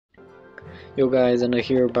Yo guys, and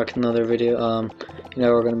here back in another video.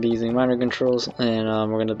 We're gonna be using minor controls, and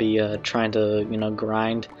we're gonna be trying to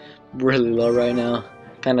grind really low right now.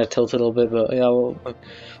 Kind of tilted a little bit, but yeah,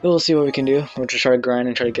 we'll see what we can do. We'll just try to grind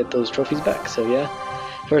and try to get those trophies back. So yeah,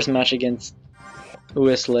 first match against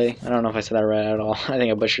Wesley. I don't know if I said that right at all. I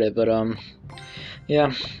think I butchered it, but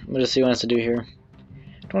yeah, we'll just see what it has to do here.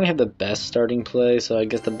 I don't really have the best starting play, so I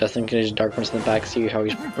guess the best thing is Dark Prince in the back, see how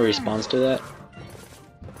he responds to that.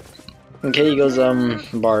 Okay, he goes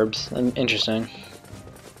barbs. Interesting.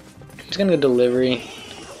 I'm just gonna go delivery.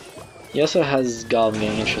 He also has Goblin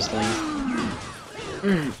Gang. Interesting.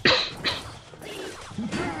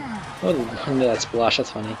 Oh, that splash.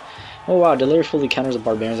 That's funny. Oh wow, delivery fully counters the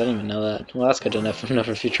barbarians. I didn't even know that. Well, that's good enough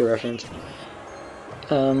for future reference.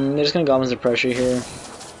 They're just gonna Goblins of pressure here.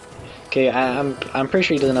 Okay, I'm pretty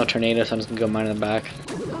sure he doesn't have tornado, so I'm just gonna go mine in the back.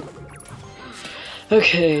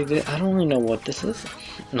 Okay, I don't really know what this is.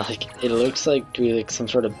 Like, it looks like some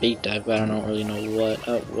sort of bait deck, but I don't really know what.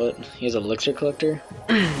 What? He has an elixir collector?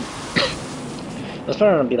 That's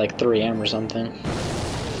probably gonna be like 3M or something.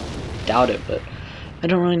 Doubt it, but I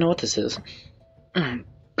don't really know what this is. Oh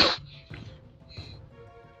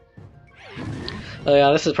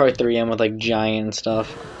yeah, this is probably 3M with like giant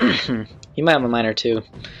stuff. He might have a minor too,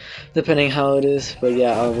 depending how it is. But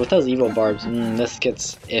yeah, with those evil barbs, this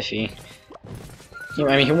gets iffy.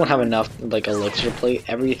 I mean, he won't have enough like elixir to play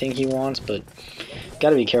everything he wants, but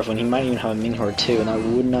gotta be careful. And he might even have a mini horde too, and that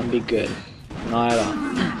would not be good. Not at all.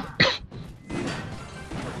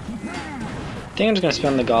 I think I'm just gonna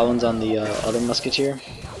spend the goblins on the other musketeer,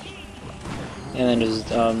 and then just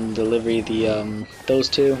delivery the those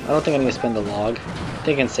two. I don't think I'm gonna spend the log. I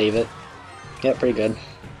think I can save it. Yeah, pretty good.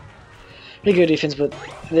 Pretty good defense, but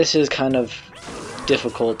this is kind of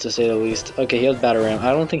difficult to say the least. Okay, he has battle ram.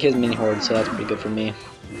 I don't think he has mini horde, so that's pretty good for me.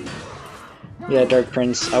 Yeah, Dark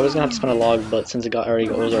Prince. I was gonna have to spend a log, but since it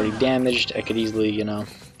was already damaged, I could easily,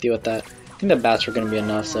 deal with that. I think the bats are gonna be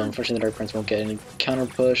enough, so unfortunately the Dark Prince won't get any counter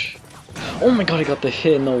push. Oh my god, I got the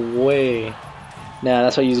hit! No way! Nah,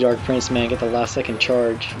 that's why I use Dark Prince, man. Get the last second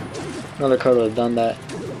charge. Another card would have done that.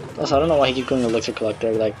 Also, I don't know why he keeps going Elixir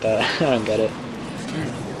Collector like that. I don't get it.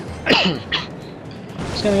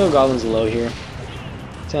 Just gonna go Goblins low here.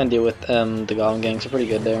 It's gonna deal with the Goblin Gang, so pretty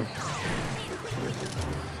good there.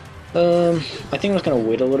 I think I'm just gonna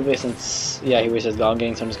wait a little bit since, yeah, he wastes his Goblin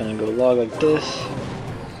Gang, so I'm just gonna go log like this.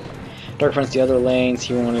 Dark Prince the other lane,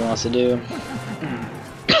 see what he wants to do.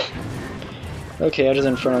 Okay, I just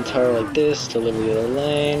Inferno Tower like this, deliver the other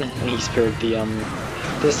lane, and he spared the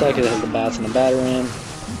this side because it has the bats and the batter ram.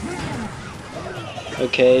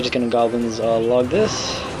 Okay, just gonna Goblins log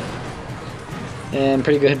this. And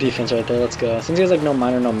pretty good defense right there, let's go. Since he has like no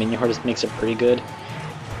minor, no minion horde, this makes it pretty good.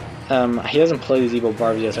 He doesn't play these evil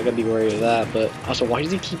barbs yet, so I gotta be worried of that, but also, why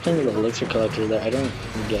does he keep playing with the elixir collector there? I don't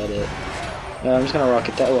get it. I'm just gonna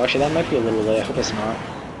rocket that. Oh, actually, that might be a little late, I hope it's not.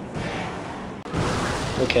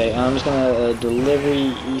 Okay, I'm just gonna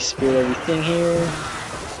delivery, E-Spirit everything here.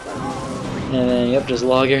 And then, yep, just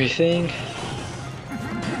log everything.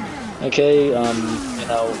 Okay,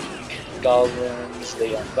 Goblins,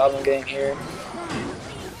 the Goblin Gang here.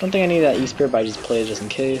 Don't think I need that E-Spirit, but I just play it just in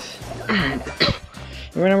case.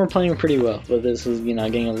 Right now we're playing pretty well, but this is,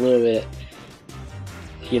 getting a little bit,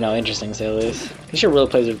 interesting to say the least. You should really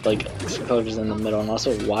play with, like, colors in the middle, and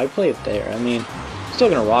also, why play it there? I mean, I'm still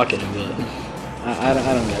gonna rocket it, but I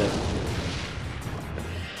don't get it.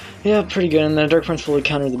 Yeah, pretty good, and the Dark Prince fully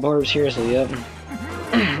countered the barbs here, so yep.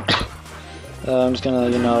 I'm just gonna,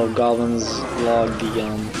 Goblins log the,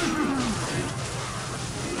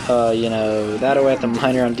 that away at the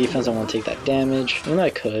minor on defense. I want to take that damage. I mean, I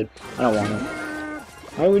could. I don't want to.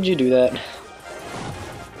 Why would you do that?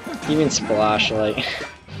 Even splash, like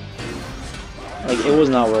it was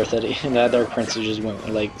not worth it. That Dark Prince just went,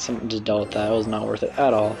 just dealt with that. It was not worth it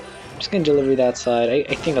at all. I'm just gonna deliver that side. I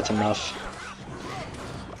think that's enough.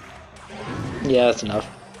 Yeah, that's enough.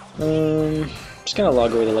 Just gonna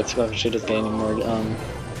log away the Elixir, I should just gain more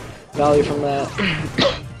value from that.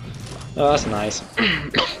 Oh, that's nice.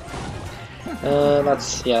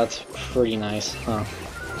 That's pretty nice, huh?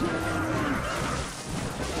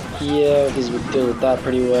 Yeah, this would deal with that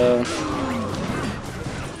pretty well.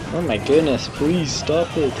 Oh my goodness, please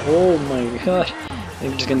stop it. Oh my god.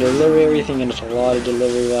 I'm just gonna deliver everything, and it's a lot of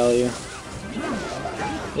delivery value.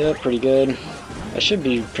 Yeah, pretty good. I should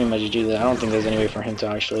be pretty much do that. I don't think there's any way for him to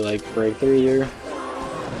actually, like, break through here.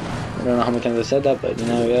 I don't know how many times I said that, but,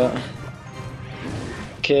 yeah.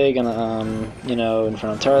 Okay, gonna, in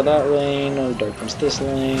front of Tara that lane, Dark Prince this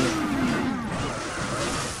lane.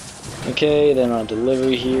 Okay, then on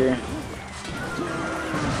delivery here.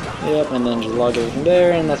 Yep, and then just log everything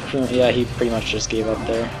there, and that's pretty, yeah, he pretty much just gave up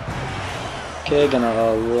there. Okay,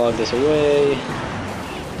 gonna log this away.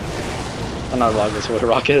 I'm not log this away,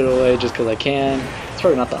 rocket it away just because I can. It's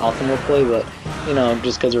probably not the optimal play, but you know,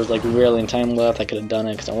 just because there was like barely any time left, I could have done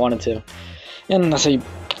it because I wanted to. And that's how you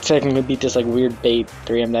technically beat this like weird bait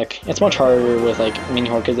 3M deck. It's much harder with like mini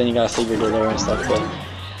horde because then you gotta save your delay and stuff. But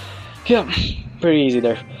yeah, pretty easy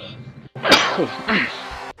there.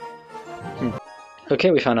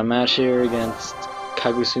 Okay, we found a match here against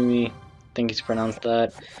Kagusumi. I think he's pronounced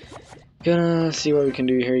that. Gonna see what we can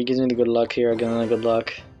do here. He gives me the good luck here. I give him the good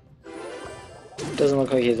luck. Doesn't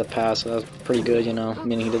look like he has a pass, so that's pretty good, you know.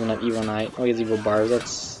 Meaning he doesn't have Evil Knight. Oh, he has Evil Bars.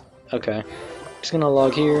 That's okay. Just gonna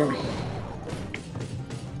log here.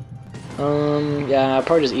 Yeah, I'll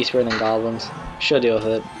probably just E-Spirit and then Goblins. Should deal with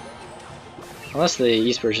it. Unless the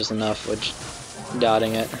E-Spirit's just enough, which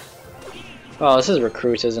doubting it. Oh, this is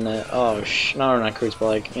recruits, isn't it? Oh, no, not recruits, but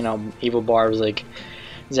like, you know, evil barbs, like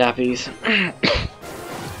zappies.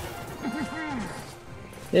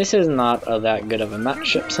 This is not that good of a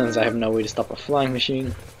matchup since I have no way to stop a flying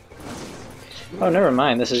machine. Oh, never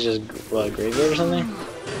mind. This is just what, graveyard or something.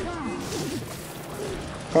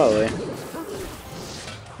 Probably.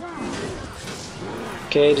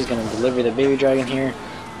 Okay, just gonna deliver the baby dragon here.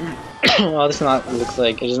 Oh, this looks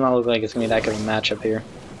like it does not look like it's gonna be that good of a matchup here.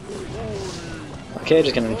 Okay,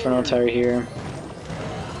 just gonna Inferno Tower here.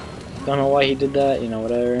 Don't know why he did that, you know,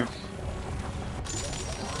 whatever.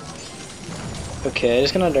 Okay,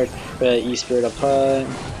 just gonna Dark E-Spirit up high.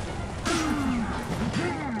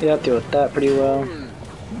 Yeah, deal with that pretty well.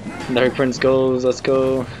 Dark Prince goes, let's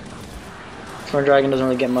go. Storm Dragon doesn't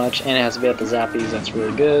really get much, and it has to be at the Zappies, that's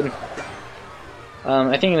really good.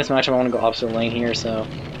 I think in this matchup I want to go opposite lane here, so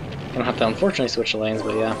I'm gonna have to unfortunately switch the lanes,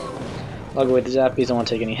 but yeah. I'll go with the Zappies, I don't want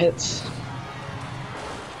to take any hits.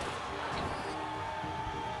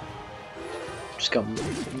 Just go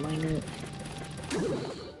minor.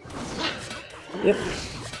 Yep.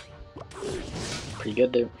 Pretty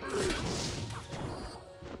good there.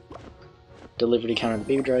 Deliver to counter the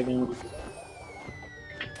baby dragon.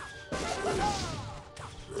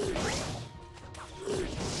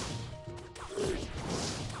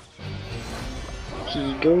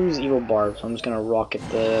 He goes evil barbs, so I'm just gonna rocket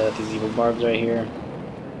these evil barbs right here.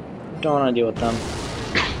 Don't wanna deal with them.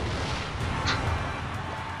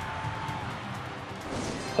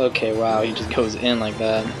 Okay, wow, he just goes in like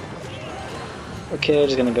that. Okay,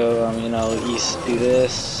 just gonna go, you know, east, do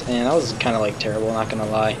this, and that was kind of like terrible, not gonna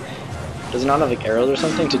lie. Does it not have like arrows or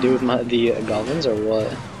something to do with the goblins or what?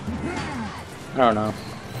 I don't know.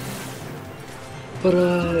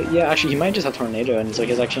 But yeah, actually he might just have tornado, and it's like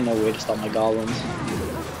there's actually no way to stop my goblins.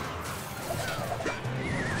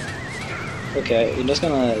 Okay, you're just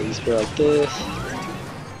gonna E-Spirit like this,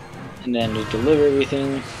 and then just deliver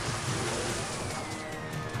everything.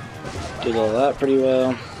 Did all that pretty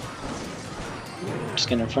well. Just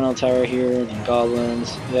get an Inferno Tower here, then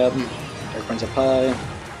goblins. Yep, Dark Prince up high.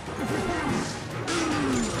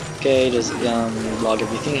 Okay, just log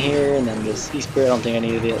everything here, and then just E-Spirit. I don't think I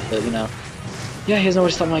need it, but you know. Yeah, he has no way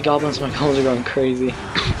to stop my goblins. My goblins are going crazy.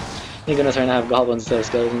 Thank goodness I now have goblins instead of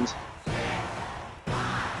skeletons.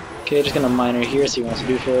 Okay, just gonna minor here, see what he wants to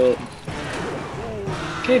do for it.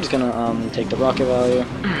 Okay, just gonna take the rocket value.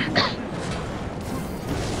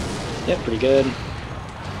 Yep, pretty good.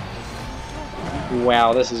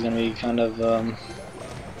 Wow, this is gonna be kind of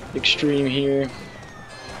extreme here.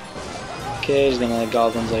 Okay, just gonna let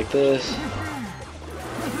goblins like this.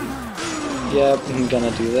 Yep, I'm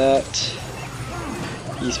gonna do that.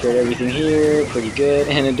 E-Spirit everything here, pretty good,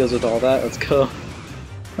 and it deals with all that. Let's go.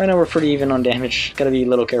 Right now we're pretty even on damage. Gotta be a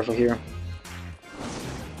little careful here.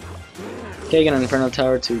 Okay, get an Inferno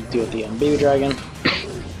Tower to deal with the baby dragon.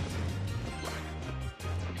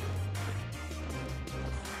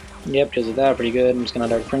 Yep, deals with that pretty good. I'm just gonna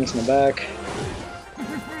Dark Prince in the back.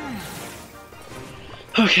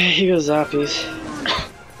 Okay, he goes Zappies.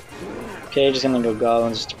 Okay, just gonna go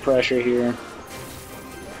goblins just to pressure here.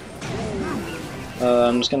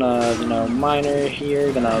 I'm just gonna, you know, minor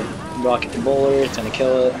here, gonna rocket the bowler, it's gonna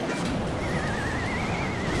kill it.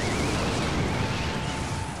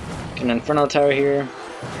 Get an Inferno Tower here.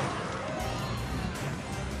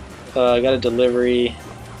 I got a delivery.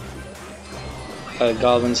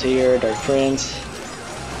 Goblins here, Dark Prince.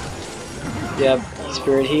 Yep,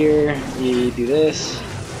 Spirit here. You do this.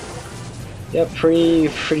 Yep, pretty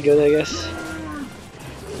good, I guess.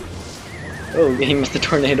 Oh, he missed the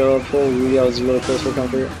tornado up. Holy, that was a little close for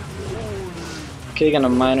comfort. Okay, gonna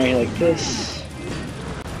minor here like this.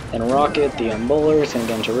 Then rocket the bowler. It's gonna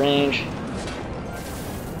get into range.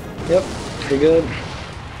 Yep, pretty good.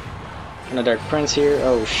 Gonna Dark Prince here.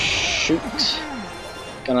 Oh shoot.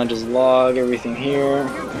 Gonna just log everything here.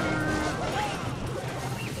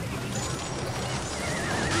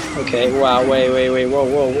 Okay, wow, wait, whoa.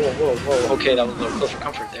 Okay, that was a little close for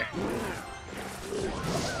comfort there.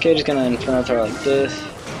 Okay, just gonna Inferno Tower like this.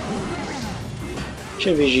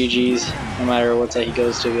 Should be GG's, no matter what side he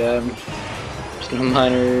goes to, yeah. Just gonna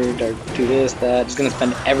Minor, Dark, do this, that. Just gonna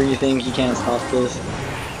spend everything he can to stop this.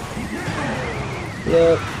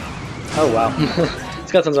 Yep. Oh wow.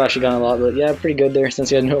 Skeletons have actually gone a lot, but yeah, pretty good there. Since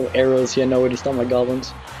he had no arrows, he had no way to stop my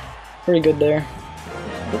goblins. Pretty good there.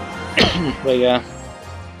 But yeah.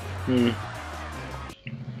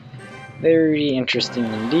 Very interesting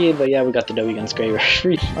indeed, but yeah, we got the W against Grey Rush.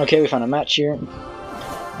 Okay, we found a match here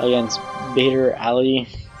against Bader Alley.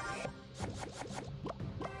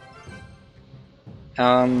 See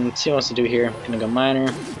what he wants to do here. Gonna go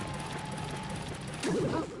Minor.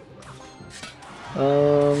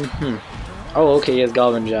 Oh, okay, he has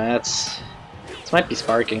Goblin Giant. This might be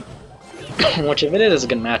sparking. Which, if it is a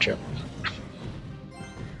good matchup.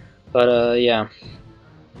 But, yeah.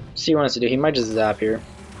 See what he wants to do. He might just zap here.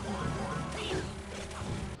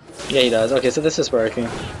 Yeah, he does. Okay, so this is sparking.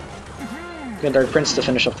 Gonna Dark Prince to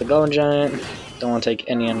finish off the Goblin Giant. Don't want to take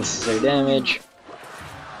any unnecessary damage.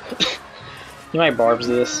 He might Barbs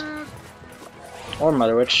this. Or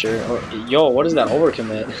Mother Witch, sure. Or, yo, what is that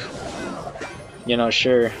overcommit? You know,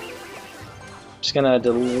 sure. Just gonna,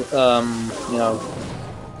 you know,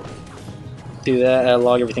 do that,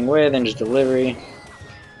 log everything away, then just delivery.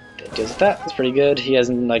 Deals with that. That's pretty good. He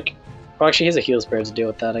hasn't, like, well, actually, he has a heal spirit to deal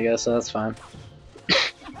with that, I guess, so that's fine.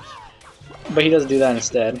 But he does do that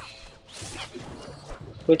instead.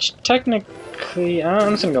 Which, technically,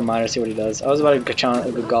 I'm just gonna go Minor, see what he does. I was about to go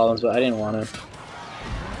Golems, but I didn't want to.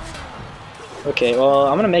 Okay, well,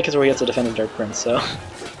 I'm gonna make it where he has to defend the Dark Prince, so.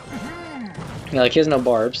 Yeah, like, he has no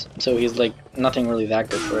barbs, so he's, like, nothing really that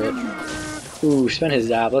good for it. Ooh, spend his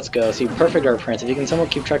zap, let's go. See, perfect Dark Prince. If you can somewhat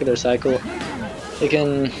keep track of their cycle, it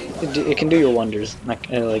can do your wonders. Like,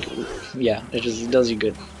 yeah, it just does you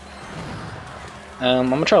good. I'm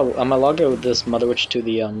gonna log out with this Mother Witch to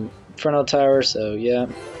the, Inferno Tower, so, yeah.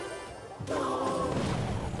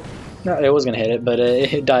 No, it was gonna hit it, but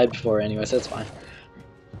it died before anyway, so that's fine.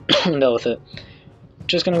 Dealt with it.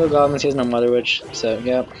 Just gonna go Goblins, he has no Mother Witch, so,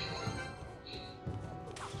 yeah.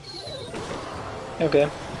 Okay,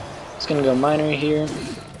 just gonna go Minor here.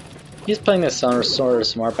 He's playing this sort of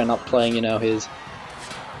smart by not playing, you know, his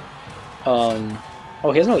oh,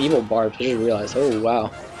 he has no evil barbs. I just realized. Oh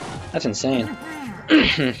wow, that's insane.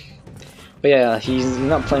 But yeah, he's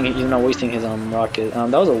not playing it. He's not wasting his rocket.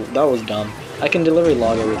 That was dumb. I can delivery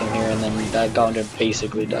log everything here, and then that Goblin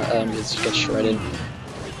basically just gets shredded.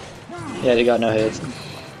 Yeah, he got no hits.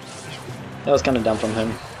 That was kind of dumb from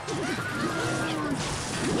him.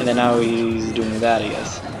 And then now he's doing that, I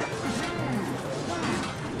guess.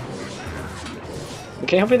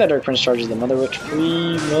 Okay, hopefully that Dark Prince charges the Mother Witch.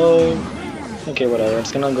 Please, no. Okay, whatever.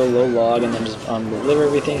 It's gonna go low log and then just deliver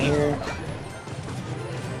everything here.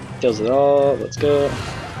 Deals it all. Let's go.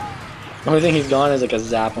 The only thing he's gone is like a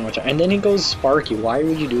zap on which, and then he goes Sparky. Why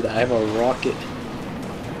would you do that? I have a rocket.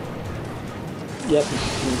 Yep,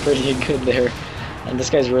 pretty good there. And this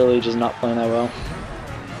guy's really just not playing that well.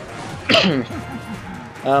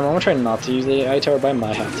 I'm gonna try not to use the AI tower, but I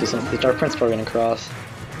might have to since the Dark Prince is probably gonna cross.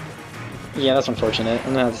 Yeah, that's unfortunate.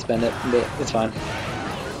 I'm gonna have to spend it, but it's fine.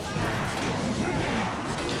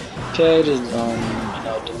 Okay, just you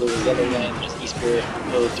know, deliver the other lane, just E-Spirit,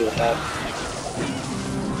 we'll deal with that.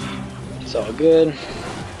 It's all good.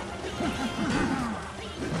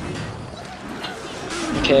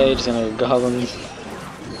 Okay, just gonna go Goblins.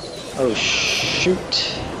 Oh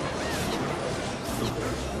shoot.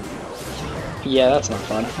 Yeah, that's not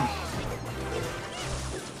fun.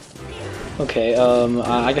 Okay,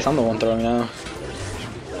 I guess I'm the one throwing now.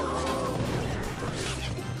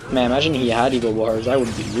 Man, imagine he had evil bars. I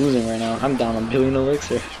would be losing right now. I'm down a billion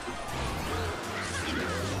elixir.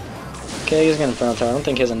 Okay, he's gonna Inferno Tower. I don't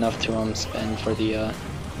think he has enough to spend for the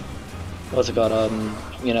what's it called?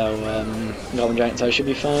 You know, Goblin Giant, so I should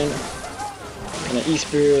be fine. Gonna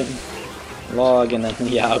E-Spirit, log, and then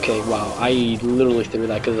yeah, okay, wow. I literally threw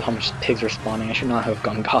that because of how much pigs were spawning. I should not have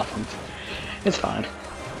gone Goblins. It's fine.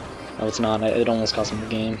 No, it's not. It almost cost him the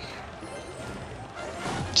game.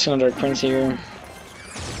 Just gonna Dark Prince here.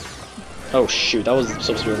 Oh shoot, that was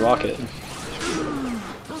supposed to be a rocket.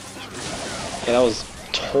 Yeah, that was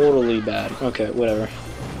totally bad. Okay, whatever.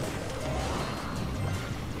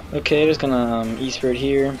 Okay, just gonna E-Spirit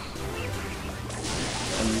here.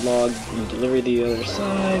 And log and deliver the other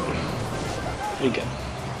side. Pretty good.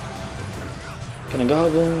 Gonna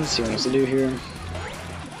Goblins, see what he wants to do here.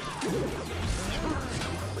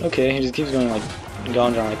 Okay, he just keeps going like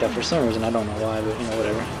going down like that for some reason. I don't know why, but you know,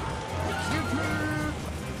 whatever.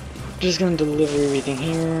 Just gonna deliver everything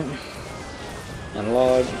here. And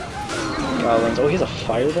log. Goblins. Oh, he has a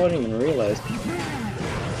fireball? I didn't even realize.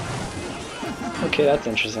 Okay, that's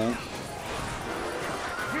interesting.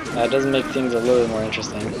 That does make things a little bit more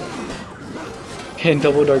interesting. And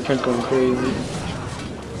Double Dark Prince going crazy.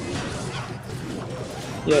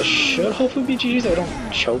 Yeah, should hopefully be GG's. I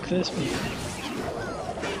don't choke this.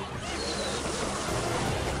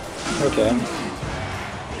 Okay.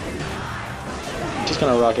 Just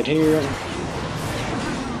gonna rock it here.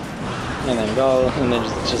 And then go, and then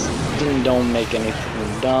just don't make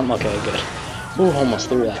anything dumb. Okay, good. Ooh, almost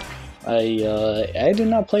threw that. I did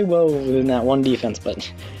not play well in that one defense,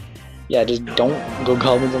 but yeah, just don't go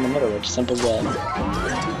goblins on the middle, which simple as that.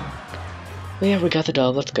 But yeah, we got the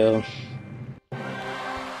dub, let's go.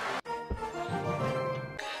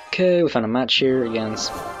 Okay, we found a match here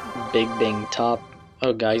against Big Bang Top.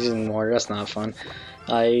 Oh, guys, using mortar, that's not fun.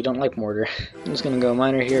 I don't like mortar. I'm just gonna go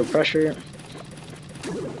minor here, pressure.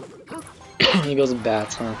 He goes with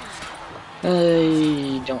bats, huh?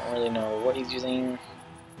 I don't really know what he's using.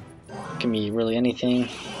 Can be really anything.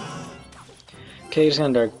 Okay, just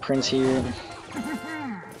gonna Dark Prince here.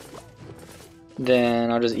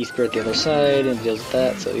 Then I'll just E-Spirit the other side and deals with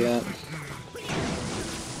that, so yeah.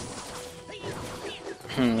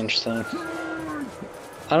 Interesting.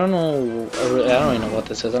 I don't know, I don't really know what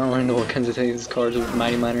this is. I don't really know what kinds of these cards with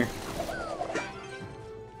Mighty Miner.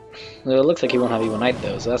 It looks like he won't have Evil Knight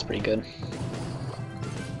though, so that's pretty good.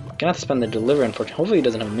 Gonna have to spend the Deliver, unfortunately. Hopefully he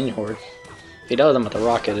doesn't have a mini horde. If he does, I'm about to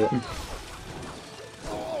rocket it.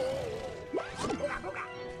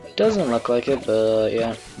 Doesn't look like it, but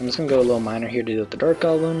yeah. I'm just gonna go a little minor here to deal with the Dark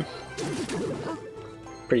Goblin.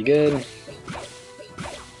 Pretty good.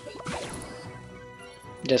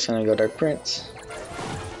 Just gonna go Dark Prince.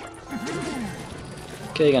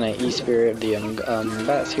 Okay, gonna E-Spirit the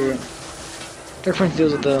bats here. Dark Prince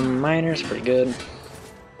deals with the miners, pretty good.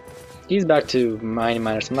 He's back to Mighty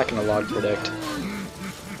Miner, so I'm not gonna log predict.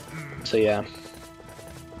 So yeah.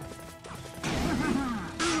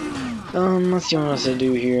 Let's see what else to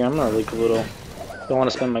do here. I'm gonna leak a little. Don't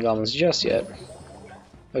want to spend my goblins just yet.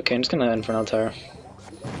 Okay, I'm just gonna Inferno Tower.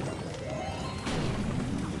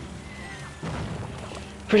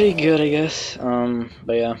 Pretty good, I guess.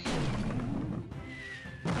 But yeah.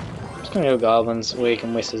 Just gonna go goblins. Wait, he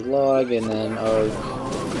can waste his log, and then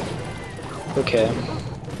okay.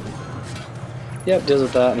 Yep, deals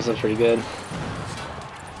with that, and this is pretty good.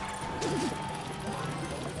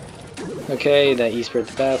 Okay, that E-Spirit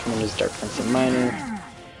the Bath, and then just Dark Prince and Minor.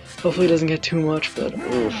 Hopefully it doesn't get too much, but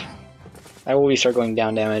oof. I will start going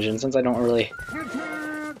down damage, and since I don't really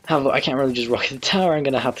have, I can't really just rocket the tower, I'm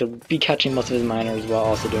gonna have to be catching most of his miners while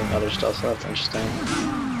also doing other stuff, so that's interesting.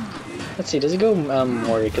 Let's see, does he go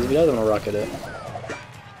Morty? Because he doesn't want to rocket it.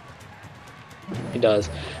 He does.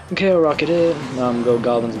 Okay, I'll rocket it. Go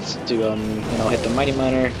goblins to you know, hit the Mighty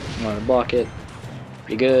Miner. I'm gonna block it.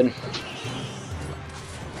 Pretty good.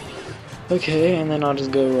 Okay, and then I'll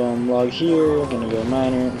just go log here. Gonna go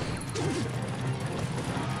minor.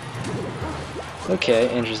 Okay,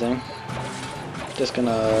 interesting. Just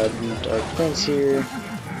gonna Dark Prince here.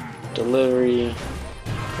 Delivery.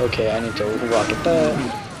 Okay, I need to rocket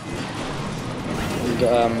that.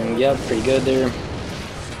 Yep, pretty good there.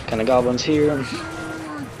 Kind of goblins here.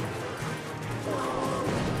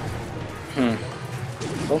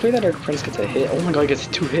 Hopefully that Dark Prince gets a hit. Oh my god, he gets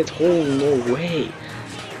 2 hits. Oh, no way.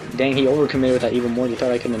 Dang, he overcommitted with that even more. He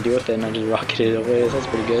thought I couldn't do it, and I just rocketed it away. So that's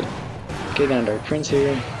pretty good. Okay, got a Dark Prince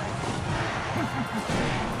here.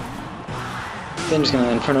 Then I'm just gonna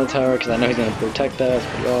Inferno Tower because I know he's gonna protect that. It's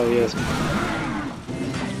pretty obvious.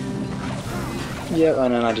 Yep,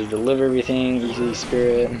 and then I just deliver everything. Easy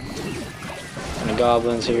Spirit. And the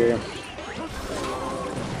goblins here.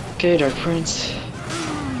 Okay, Dark Prince.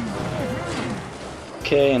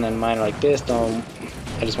 Okay, and then mine like this. I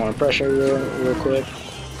just want to pressure real quick.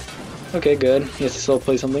 Okay, good. He has to slow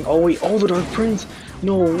play something. Oh wait, the Dark Prince!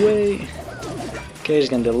 No way! Okay,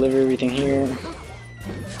 just gonna deliver everything here.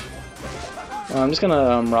 I'm just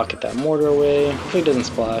gonna rocket that mortar away. Hopefully it doesn't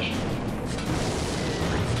splash.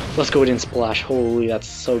 Let's go, it didn't splash. Holy, that's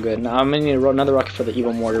so good. Now I'm gonna need another rocket for the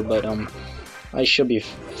evil mortar, but I should be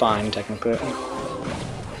fine technically.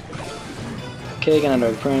 Okay, gonna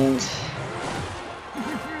Dark Prince.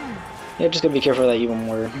 Yeah, just gotta be careful of that evil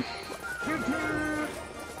mortar.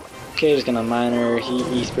 Okay, just gonna minor,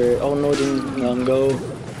 E-Spirit. Oh no, it didn't go.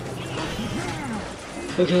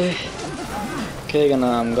 Okay. Okay,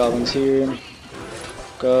 gonna goblins here.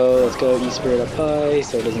 Go, let's go E-Spirit up high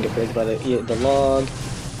so it doesn't get breaked by the log.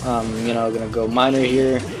 You know, gonna go Miner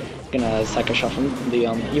here. Gonna second shot from the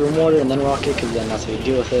Evil Mortar and then Rocket, because then that's how you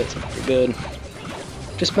deal with it, so pretty good.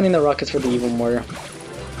 Just spinning the Rockets for the Evil Mortar.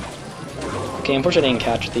 Okay, unfortunately I didn't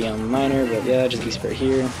catch the Miner, but yeah, just E-Spirit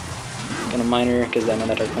here. Gonna Miner, because I know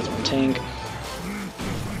that Dark Prince won't tank.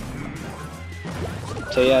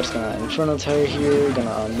 So yeah, just gonna Inferno Tower here,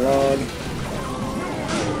 gonna log.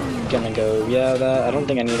 Gonna go, yeah, that. I don't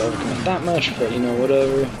think I need to overcommit that much, but you know,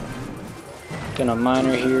 whatever. Gonna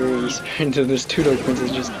Miner here, E-Spirit into this 2 Dark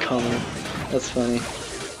Princes just coming. That's funny.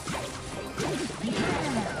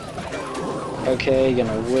 Okay,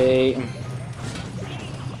 gonna wait.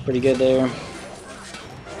 Pretty good there.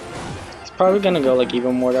 He's probably gonna go like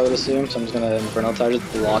Evil Mort, I would assume, so I'm just gonna Inferno Tower,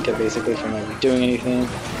 just block it basically from like doing anything.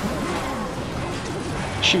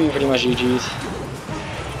 Should be pretty much GG's.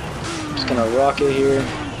 Just gonna Rocket here.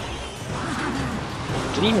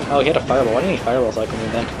 Did he even, oh, he had a Fireball. Why didn't he Fireball cycle me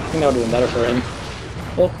then? I think that would have been better for him.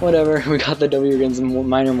 Well, whatever. We got the W against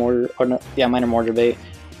Minor Mortar, or no, yeah, Minor Mortar bait.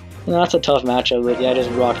 And that's a tough matchup, but yeah, just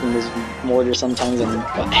rocking this Mortar sometimes and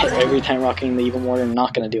every time rocking the Evil Mortar, I'm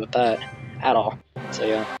not gonna deal with that at all. So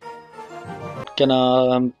yeah.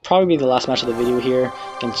 Gonna probably be the last match of the video here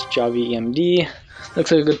against Javi EMD.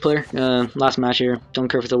 Looks like a good player. Last match here. Don't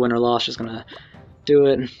care if it's a win or loss, just gonna do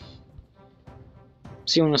it.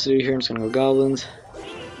 See what he wants to do here. I'm just gonna go Goblins.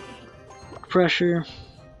 Pressure.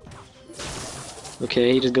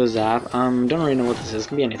 Okay, he just goes Zap. Don't really know what this is. It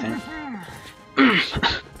can be anything.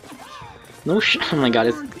 No oh my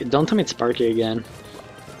god, don't tell me it's Sparky again.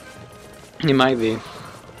 It might be.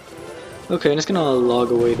 Okay, I'm just gonna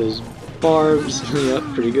log away those barbs. Yep,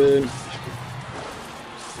 pretty good.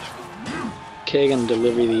 Okay, gonna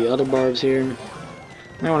deliver the other barbs here.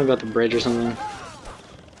 I wanna go up the bridge or something.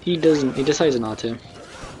 He doesn't, he decides not to.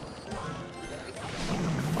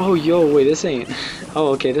 Oh, yo, wait, this ain't.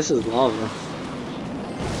 Oh, okay, this is Lava.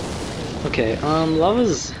 Okay,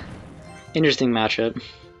 Lava's interesting matchup.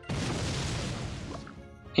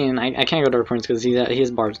 And I can't go Dark Prince because he has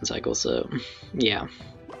barbs and cycles, so yeah.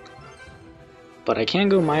 But I can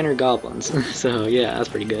go Minor Goblins, so yeah, that's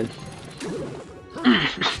pretty good.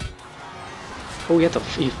 Oh, we have to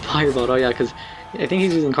Fireball. Oh yeah, because I think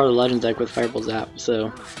he's using Card of Legends deck with Fireball Zap,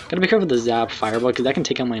 so gotta be careful with the Zap Fireball because that can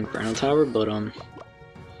take out my Inferno Tower. But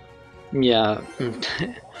yeah. And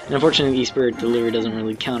unfortunately, E-Spirit Delivery doesn't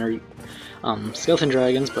really counter Skeleton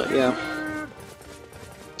Dragons, but yeah,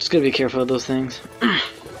 just gotta be careful of those things.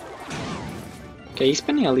 Okay, he's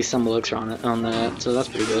spending at least some elixir on that, so that's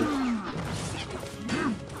pretty good.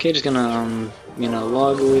 Okay, just gonna you know,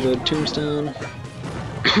 log away the Tombstone.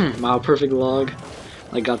 Wow, perfect log.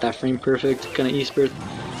 I got that frame perfect. Gonna E-Spirit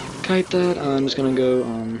kite that. I'm just gonna go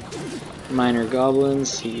Minor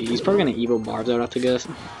Goblins. He's probably gonna Evil Barbs, I would have to guess.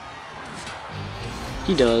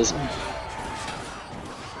 He does.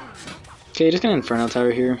 Okay, just gonna Inferno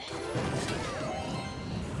Tower here.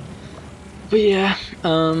 But yeah,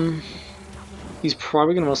 he's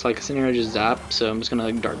probably gonna most likely scenario just Zap, so I'm just gonna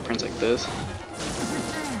like Dark Prince like this.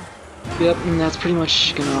 Yep, and that's pretty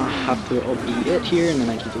much gonna have to all be it here, and then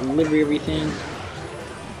I can deliver everything.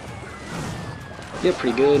 Yep,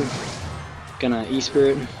 pretty good. Gonna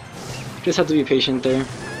E-Spirit. Just have to be patient there.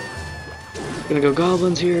 Gonna go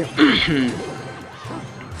Goblins here.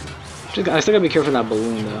 I still gotta be careful of that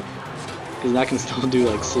balloon though, because that can still do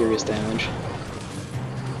like serious damage.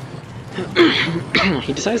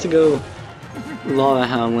 He decides to go Lava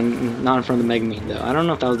Hound when not in front of the Megaman though. I don't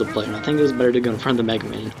know if that was the play or not. I think it was better to go in front of the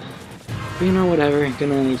Megaman. But you know, whatever.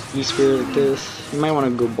 Gonna E-Spirit like this. You might want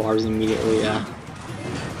to go Barbs immediately, yeah.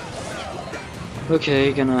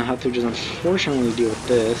 Okay, gonna have to just unfortunately deal with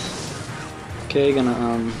this. Okay, gonna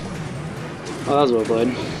oh, that was well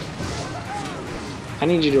played. I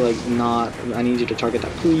need you to like not. I need you to target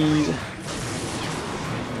that, please.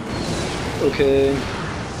 Okay.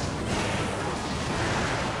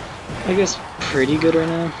 I guess pretty good right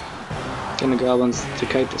now. Gonna Goblins to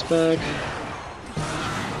kite this back.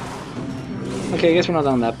 Okay, I guess we're not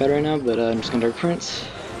down that bad right now, but I'm just gonna Dark Prince.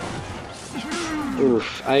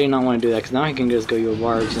 Oof, I do not want to do that because now he can just go your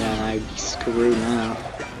Barbs and I'm screwed now.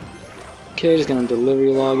 Okay, just gonna delivery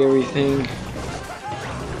log everything.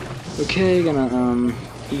 Okay, gonna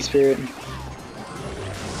E-Spirit.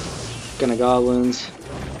 Gonna Goblins.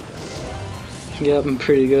 Yep, I'm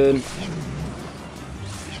pretty good.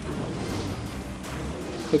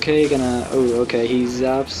 Okay, gonna, oh, okay, he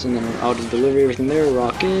zaps, and then I'll just deliver everything there,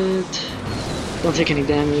 Rocket. Don't take any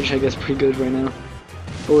damage, I guess pretty good right now.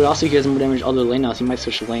 Oh, also he has more damage other lane now, so he might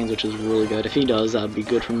switch lanes, which is really good. If he does, that would be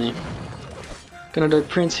good for me. Gonna Dark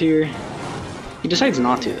Prince here. He decides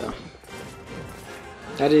not to, though.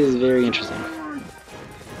 That is very interesting.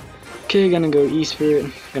 Okay, gonna go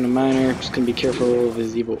E-Spirit, gonna Miner, just gonna be careful of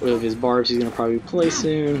his barbs he's gonna probably play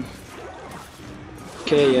soon.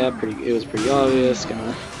 Okay, yeah, it was pretty obvious.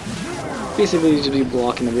 Gonna basically just be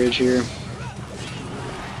blocking the bridge here.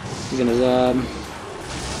 He's gonna Zab.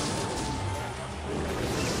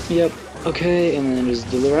 Yep, okay, and then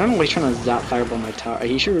just deliver. I don't know why he's trying to Zap Fireball my tower.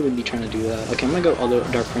 He should really be trying to do that. Okay, I'm gonna go other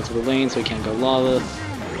Dark Prince of the lane so he can't go Lava.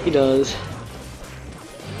 He does.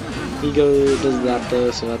 He does that though,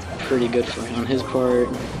 so that's pretty good for him on his part.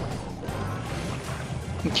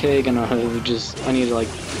 Okay, gonna I need to like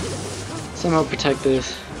somehow protect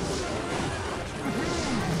this.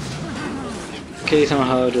 Okay,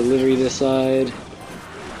 somehow delivery this side.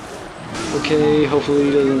 Okay, hopefully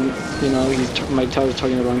he doesn't, you know, my tower's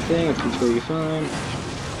targeting the wrong thing, it's completely fine.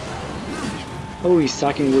 Oh, he's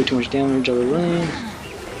stacking way too much damage other lane.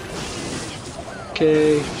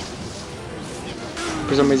 Okay.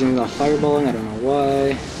 For some reason he's not fireballing, I don't know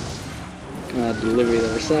why. Gonna delivery the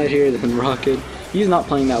other side here, then rocket. He's not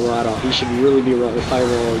playing that well at all. He should really be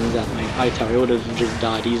fireballing that my high tower. It would have just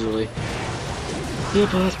died easily.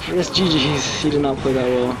 Yep, that's GG's. He did not play that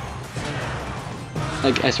well.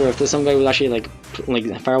 Like, I swear, if some guy was actually like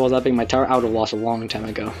fireballs zapping my tower, I would have lost a long time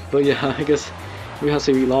ago. But yeah, I guess we have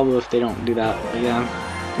to beat Lava if they don't do that. But yeah,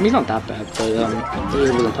 I mean, he's not that bad, but he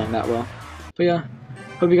wasn't playing that well. But yeah,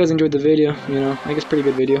 hope you guys enjoyed the video. You know, I guess pretty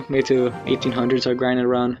good video. Made it to 1800, so I grinded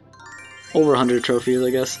around over 100 trophies, I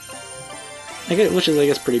guess. Which is, I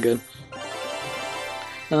guess, pretty good.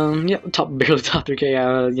 Yeah, barely top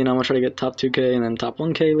 3K. You know, I'm gonna try to get top 2K and then top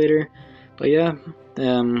 1K later. But yeah,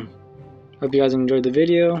 hope you guys enjoyed the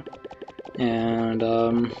video, and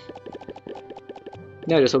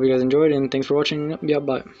yeah, just hope you guys enjoyed, and thanks for watching. Yeah,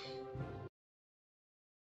 bye.